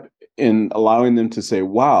step in allowing them to say,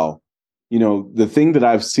 wow, the thing that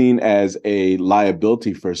I've seen as a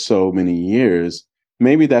liability for so many years,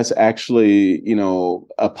 maybe that's actually,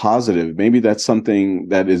 a positive. Maybe that's something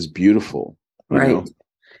that is beautiful. Right.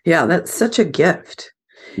 Yeah, that's such a gift.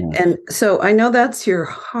 Yeah. And so I know that's your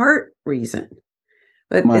heart reason,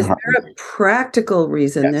 but is there a practical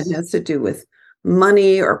reason that has to do with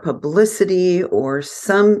money or publicity or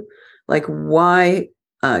like why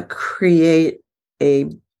create a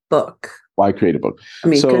book? Why create a book? I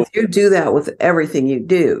mean, because you do that with everything you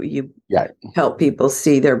do. You help people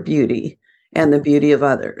see their beauty and the beauty of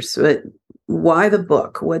others. But why the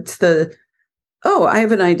book? I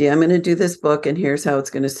have an idea. I'm going to do this book and here's how it's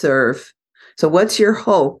going to serve. So what's your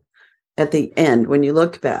hope at the end when you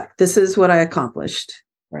look back? This is what I accomplished.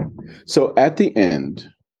 Right. So at the end,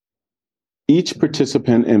 each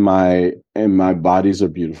participant in my Bodies Are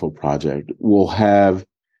Beautiful project will have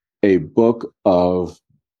a book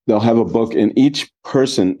they'll have a book, and each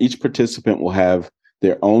participant will have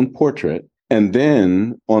their own portrait. And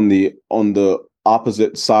then on the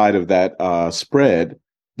opposite side of that spread,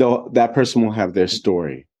 that person will have their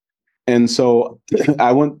story. And so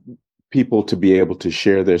I want people to be able to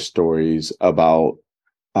share their stories about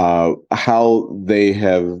how they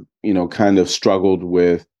have, kind of struggled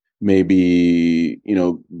with maybe,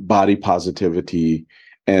 body positivity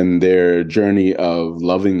and their journey of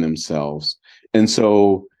loving themselves. And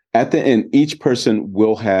so at the end, each person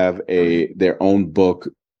will have their own book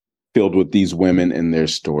filled with these women and their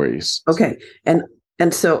stories. Okay.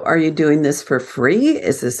 And so are you doing this for free?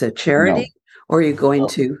 Is this a charity? No. Or are you going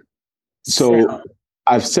to sell?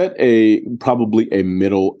 I've set probably a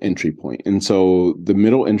middle entry point. And so the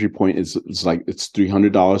middle entry point is it's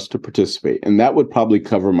 $300 to participate. And that would probably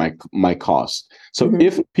cover my costs. So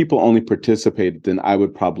if people only participate, then I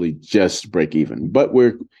would probably just break even. But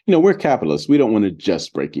we're capitalists. We don't want to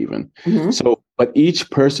just break even. So, but each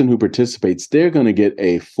person who participates, they're going to get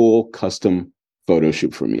a full custom photo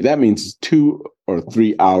shoot from me. That means 2 or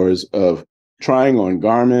 3 hours of trying on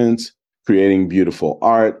garments, creating beautiful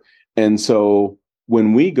art. And so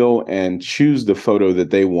when we go and choose the photo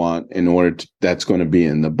that they want that's going to be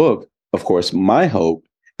in the book, of course, my hope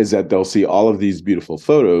is that they'll see all of these beautiful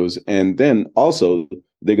photos. And then also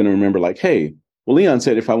they're going to remember like, hey, well, Leon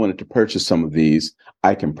said if I wanted to purchase some of these,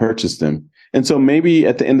 I can purchase them. And so maybe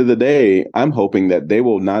at the end of the day, I'm hoping that they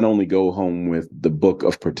will not only go home with the book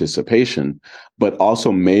of participation, but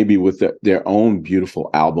also maybe with their own beautiful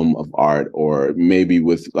album of art, or maybe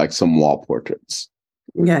with like some wall portraits.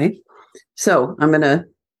 Okay. So I'm going to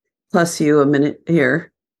plus you a minute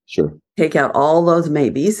here. Sure. Take out all those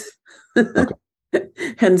maybes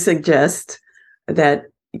and suggest that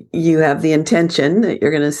you have the intention that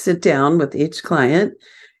you're going to sit down with each client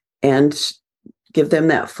and give them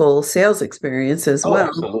that full sales experience as well.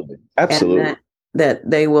 Absolutely. Absolutely. And that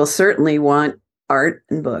they will certainly want art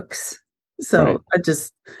and books. So I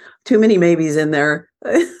just too many maybes in there.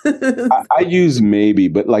 I use maybe,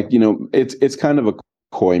 but it's kind of a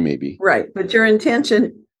coy maybe. Right. But your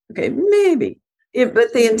intention, okay, maybe.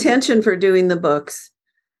 But the intention for doing the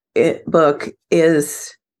book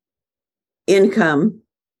is income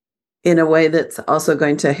in a way that's also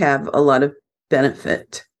going to have a lot of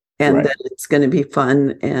benefit, and that it's going to be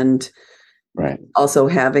fun, and also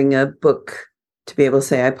having a book to be able to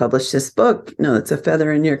say, I published this book. No, it's a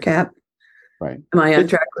feather in your cap. Right. Am I on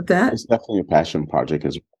track with that? It's definitely a passion project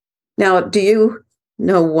as well. Now, do you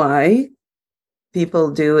know why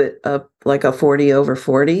people do it like a 40 over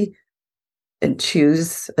 40 and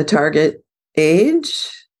choose a target age?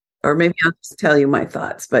 Or maybe I'll just tell you my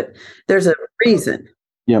thoughts, but there's a reason.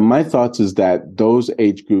 Yeah, my thoughts is that those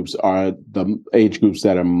age groups are the age groups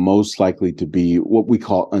that are most likely to be what we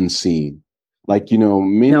call unseen.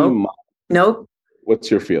 Nope.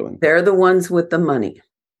 What's your feeling? They're the ones with the money.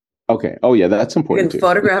 Okay. Oh, yeah, that's important. You can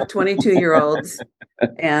photograph 22-year-olds,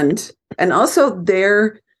 and also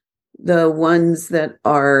they're the ones that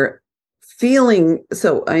are feeling.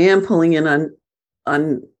 So I am pulling in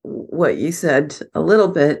on what you said a little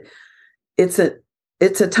bit. It's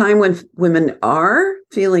a time when women are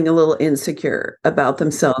feeling a little insecure about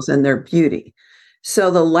themselves and their beauty.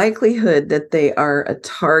 So the likelihood that they are a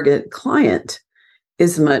target client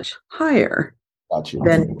is much higher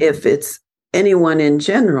than if it's anyone in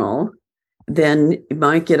general. Then you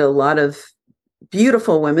might get a lot of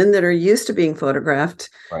beautiful women that are used to being photographed,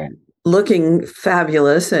 looking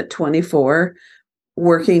fabulous at 24,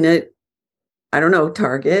 working at, I don't know,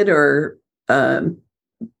 Target or,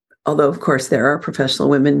 although of course there are professional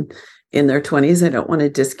women in their 20s. I don't want to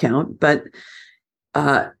discount, but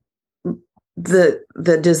the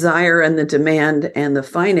desire and the demand and the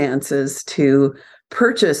finances to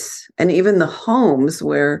purchase, and even the homes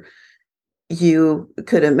where you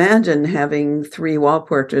could imagine having 3 wall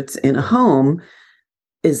portraits in a home,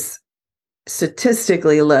 is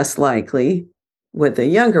statistically less likely with a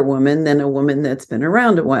younger woman than a woman that's been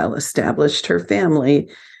around a while, established her family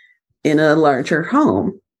in a larger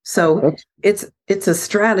home. So it's a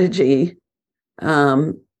strategy,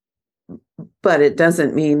 but it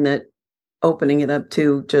doesn't mean that opening it up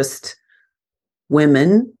to just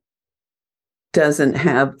women doesn't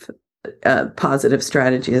have a positive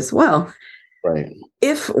strategy as well. Right.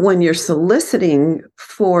 If when you're soliciting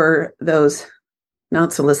for those,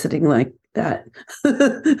 not soliciting like that,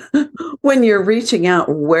 when you're reaching out,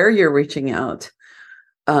 where you're reaching out,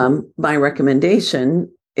 my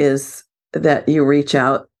recommendation is that you reach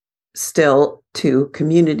out still to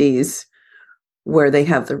communities where they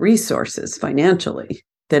have the resources financially,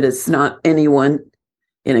 that it's not anyone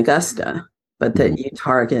in Augusta, but that you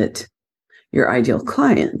target your ideal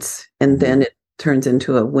clients, and then it turns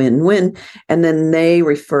into a win-win. And then they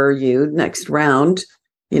refer you next round.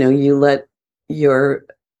 You let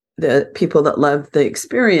the people that love the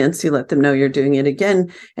experience, you let them know you're doing it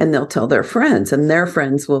again, and they'll tell their friends, and their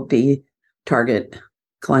friends will be target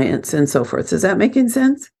clients and so forth. Is that making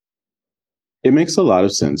sense? It makes a lot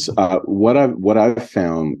of sense. What I've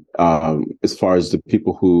found, as far as the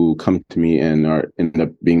people who come to me and end up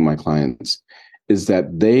being my clients, is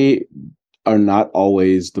that they are not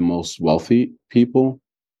always the most wealthy people,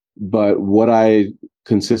 but what I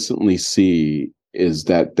consistently see is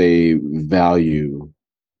that they value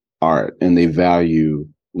art and they value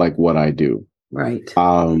what I do. Right.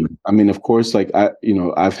 Of course,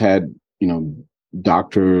 I've had,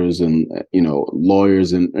 doctors and,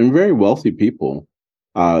 lawyers and very wealthy people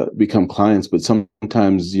become clients, but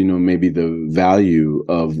sometimes, maybe the value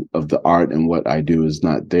of the art and what I do is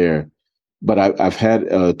not there. But I've had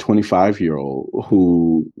a 25-year-old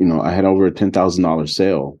who, I had over a $10,000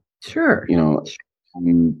 sale. Sure.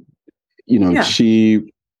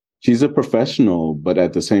 She's a professional, but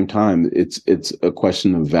at the same time, it's a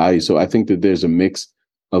question of value. So I think that there's a mix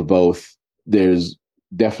of both. There's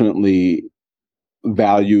definitely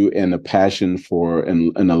value and a passion for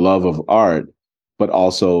and a love of art, but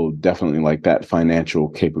also definitely that financial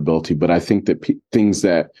capability. But I think that things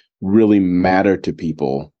that really matter to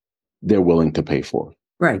people, they're willing to pay for.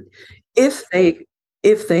 Right. If they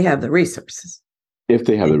have the resources. If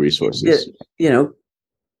they have the resources. You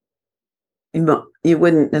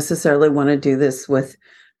wouldn't necessarily want to do this with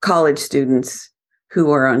college students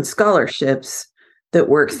who are on scholarships that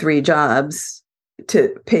work 3 jobs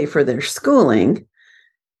to pay for their schooling.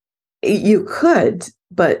 You could,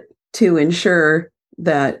 but to ensure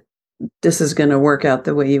that this is going to work out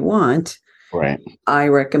the way you want, right? I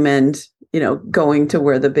recommend, going to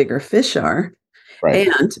where the bigger fish are. Right.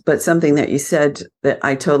 But something that you said that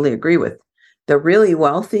I totally agree with. The really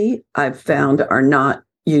wealthy, I've found, are not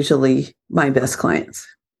usually my best clients.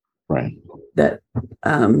 Right. That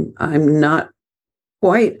I'm not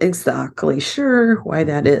quite exactly sure why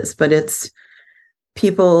that is, but it's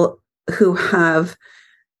people who have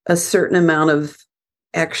a certain amount of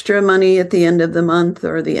extra money at the end of the month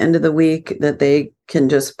or the end of the week that they can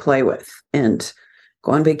just play with and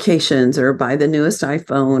go on vacations or buy the newest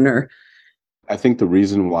iPhone. Or I think the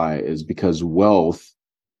reason why is because wealth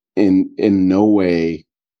in no way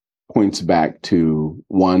points back to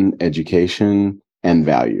one, education and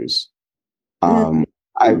values.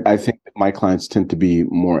 I think that my clients tend to be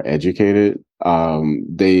more educated.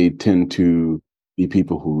 They tend to be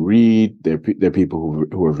people who read. They're people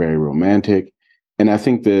who are very romantic, and I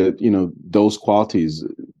think that those qualities.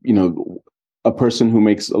 A person who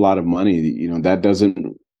makes a lot of money, that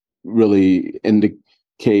doesn't really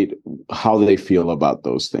indicate how they feel about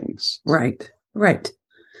those things. Right.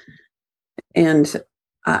 And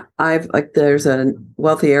there's a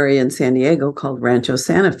wealthy area in San Diego called Rancho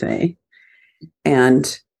Santa Fe.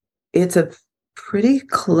 And it's a pretty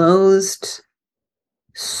closed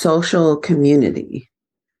social community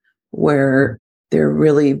where they're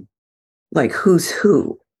really like who's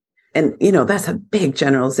who. And, that's a big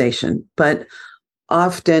generalization, but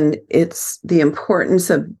often it's the importance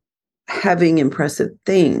of having impressive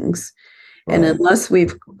things. Right. And unless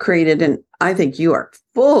we've created, and I think you are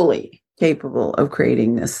fully capable of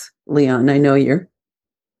creating this, Leon, I know you're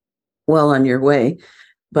well on your way,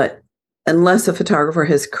 but unless a photographer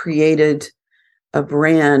has created a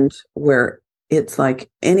brand where it's like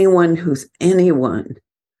anyone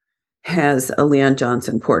has a Leon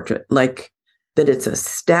Johnson portrait, like that it's a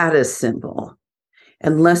status symbol.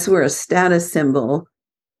 Unless we're a status symbol,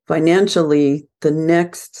 financially, the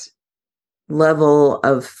next level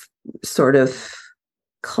of sort of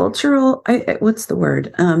cultural, what's the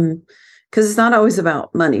word? Because it's not always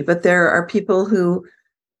about money, but there are people who,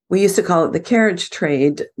 we used to call it the carriage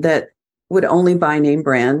trade, that would only buy name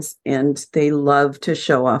brands and they love to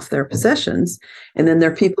show off their possessions. And then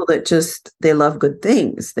there are people that they love good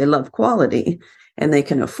things. They love quality and they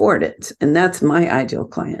can afford it. And that's my ideal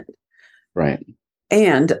client. Right.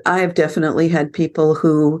 And I've definitely had people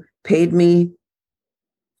who paid me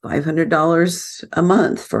 $500 a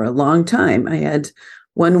month for a long time. I had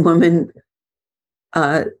one woman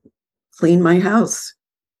clean my house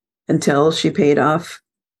until she paid off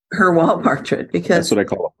her wall portrait, because that's what I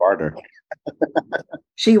call a barter.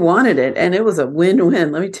 She wanted it, and it was a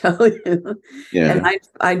win-win, let me tell you. Yeah. And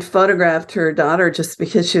I'd photographed her daughter just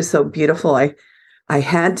because she was so beautiful. I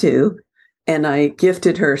had to, and I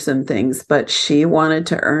gifted her some things, but she wanted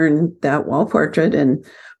to earn that wall portrait, and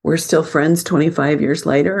we're still friends 25 years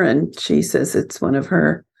later, and she says it's one of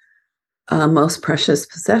her most precious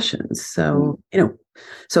possessions. So,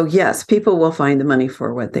 so yes, people will find the money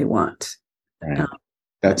for what they want. Right.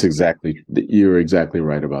 You're exactly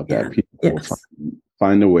right about that. Yeah, People will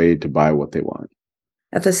find a way to buy what they want.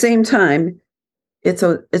 At the same time, it's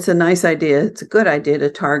a nice idea. It's a good idea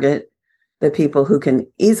to target the people who can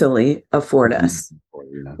easily afford us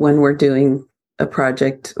when we're doing a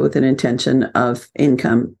project with an intention of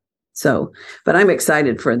income. So, but I'm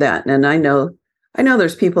excited for that. And I know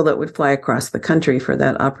there's people that would fly across the country for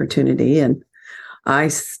that opportunity. And I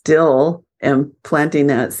still am planting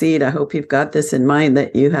that seed. I hope you've got this in mind,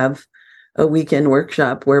 that you have a weekend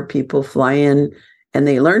workshop where people fly in and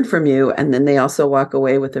they learn from you, and then they also walk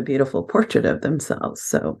away with a beautiful portrait of themselves.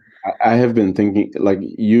 So I have been thinking, like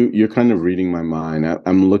you're kind of reading my mind.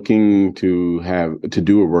 I'm looking to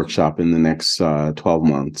do a workshop in the next 12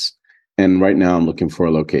 months. And right now I'm looking for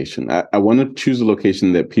a location. I want to choose a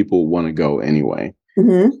location that people want to go anyway.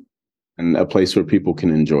 Mm-hmm. And a place where people can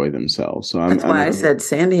enjoy themselves. So that's why I said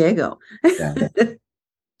San Diego. Yeah.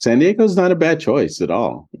 San Diego is not a bad choice at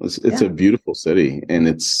all. It's a beautiful city, and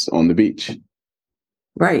it's on the beach.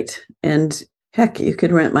 Right. And heck, you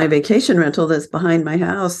could rent my vacation rental that's behind my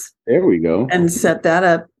house. There we go. And set that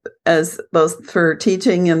up as both for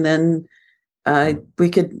teaching, and then we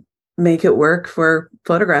could make it work for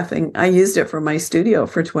photographing. I used it for my studio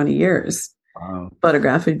for 20 years,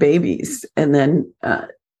 photographing babies, and then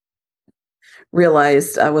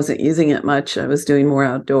realized I wasn't using it much. I was doing more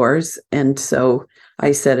outdoors. And so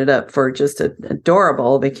I set it up for just an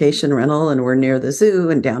adorable vacation rental, and we're near the zoo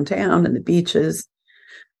and downtown and the beaches.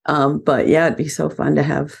 But yeah, it'd be so fun to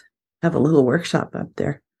have a little workshop up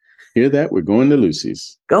there. Hear that? We're going to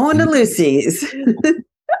Lucy's. Going to Lucy's.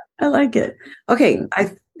 I like it. Okay.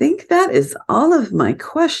 I think that is all of my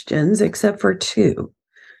questions except for two.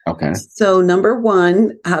 Okay. So number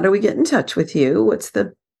one, how do we get in touch with you? What's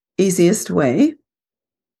the easiest way?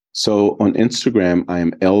 So on Instagram, I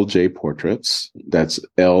am LJ Portraits. That's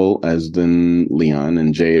L as in Leon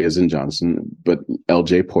and J as in Johnson, but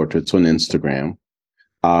LJ Portraits on Instagram.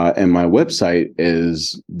 And my website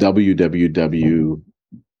is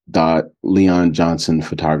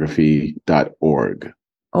www.leonjohnsonphotography.org.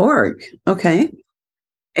 Org. Okay.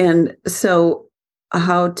 And so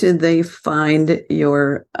how did they find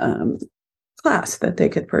your class that they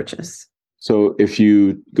could purchase? So if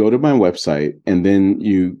you go to my website and then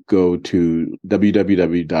you go to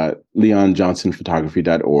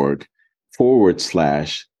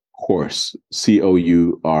www.leonjohnsonphotography.org/course, COURSE,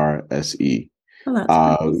 Oh, that's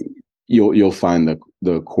nice. you'll find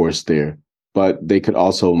the course there. But they could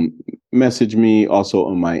also message me also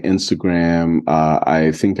on my Instagram.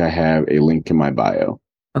 I think I have a link in my bio.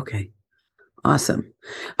 Okay. Awesome.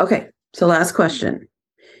 Okay. So last question.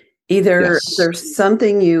 Either Yes. there's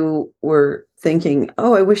something you were thinking,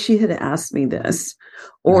 oh, I wish she had asked me this,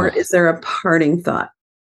 or is there a parting thought?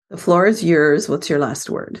 The floor is yours. What's your last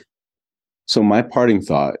word? So my parting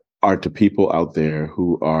thought are to people out there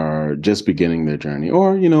who are just beginning their journey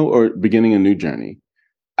or beginning a new journey.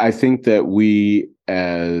 I think that we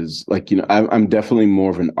as I'm definitely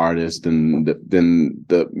more of an artist than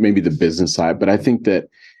the maybe the business side, but I think that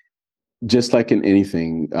just like in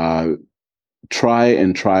anything, try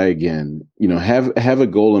and try again, have a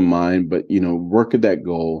goal in mind, but, work at that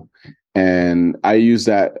goal. And I use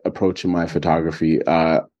that approach in my photography.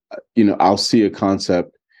 I'll see a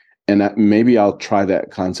concept and maybe I'll try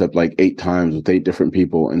that concept like 8 times with 8 different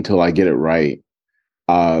people until I get it right.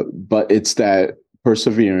 But it's that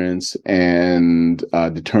perseverance and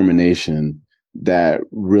determination that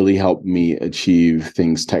really helped me achieve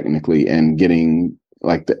things technically and getting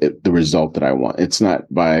like the result that I want. It's not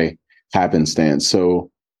by happenstance.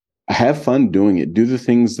 So have fun doing it. Do the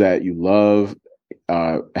things that you love.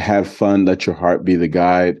 Have fun. Let your heart be the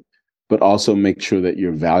guide, but also make sure that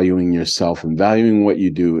you're valuing yourself and valuing what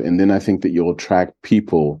you do. And then I think that you'll attract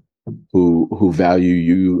people who value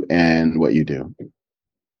you and what you do.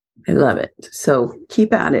 I love it. So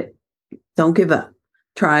keep at it. Don't give up.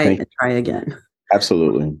 Try and try again.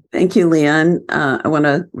 Absolutely. Thank you, Leon. I want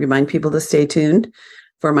to remind people to stay tuned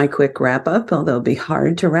for my quick wrap up, although it'll be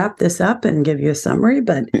hard to wrap this up and give you a summary.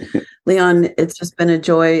 But Leon, it's just been a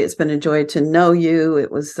joy. It's been a joy to know you.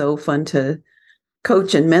 It was so fun to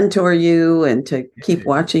coach and mentor you and to keep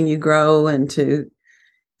watching you grow and to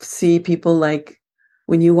see people like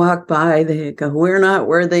when you walk by, they go, "We're not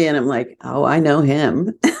worthy." And I'm like, "Oh, I know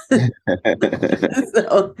him."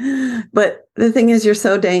 So, but the thing is, you're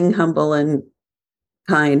so dang humble and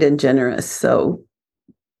kind and generous. So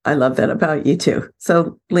I love that about you too.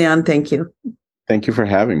 So Leon, thank you. Thank you for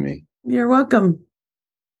having me. You're welcome.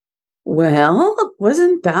 Well,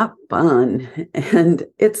 wasn't that fun? And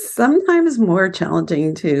it's sometimes more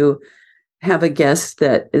challenging to have a guest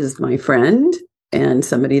that is my friend and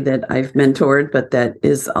somebody that I've mentored, but that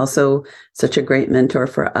is also such a great mentor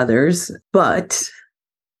for others. But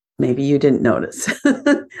maybe you didn't notice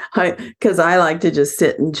because I like to just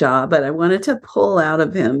sit and jaw, but I wanted to pull out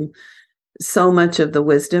of him so much of the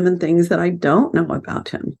wisdom and things that I don't know about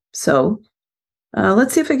him. So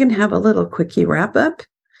let's see if I can have a little quickie wrap up.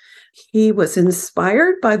 He was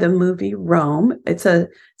inspired by the movie Rome. It's a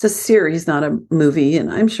series, not a movie,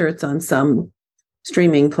 and I'm sure it's on some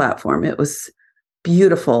streaming platform. It was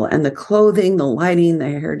beautiful, and the clothing, the lighting, the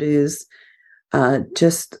hairdos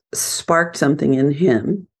just sparked something in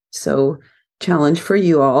him. So, challenge for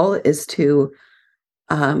you all is to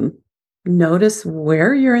notice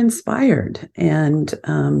where you're inspired. And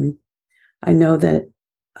I know that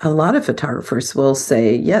a lot of photographers will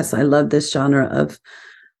say, yes, I love this genre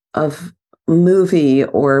of movie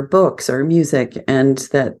or books or music, and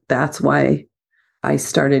that's why I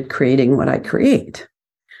started creating what I create.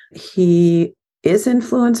 He is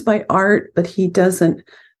influenced by art, but he doesn't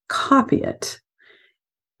copy it.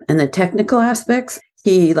 And the technical aspects,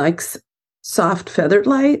 he likes soft feathered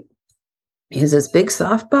light. He has his big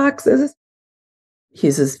soft boxes. He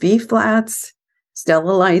uses V flats,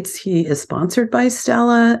 Stella lights. He is sponsored by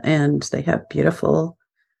Stella, and they have beautiful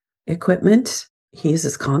equipment. He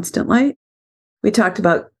uses constant light. We talked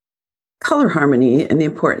about color harmony and the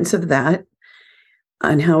importance of that,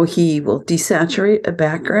 and how he will desaturate a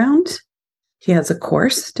background. He has a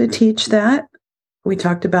course to teach that. We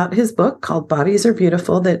talked about his book called Bodies Are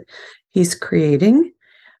Beautiful that he's creating,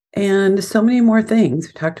 and so many more things.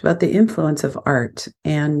 We talked about the influence of art.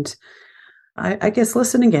 And I guess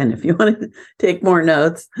listen again if you want to take more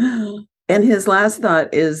notes. And his last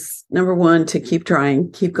thought is, number one, to keep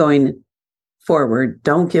trying, keep going forward,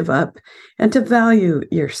 don't give up, and to value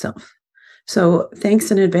yourself. So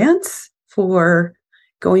thanks in advance for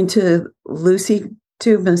going to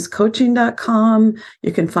LucyDumasCoaching.com.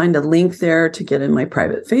 You can find a link there to get in my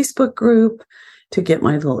private Facebook group, to get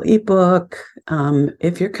my little ebook.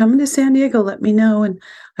 If you're coming to San Diego, let me know, and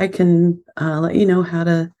I can let you know how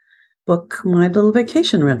to book my little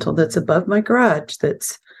vacation rental that's above my garage.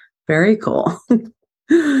 That's very cool.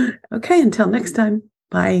 Okay, until next time.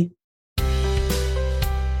 Bye.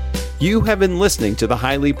 You have been listening to The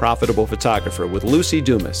Highly Profitable Photographer with Lucy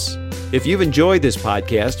Dumas. If you've enjoyed this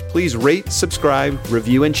podcast, please rate, subscribe,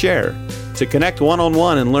 review, and share. To connect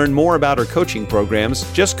one-on-one and learn more about our coaching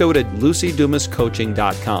programs, just go to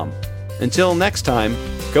LucyDumasCoaching.com. Until next time,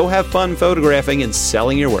 go have fun photographing and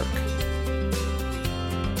selling your work.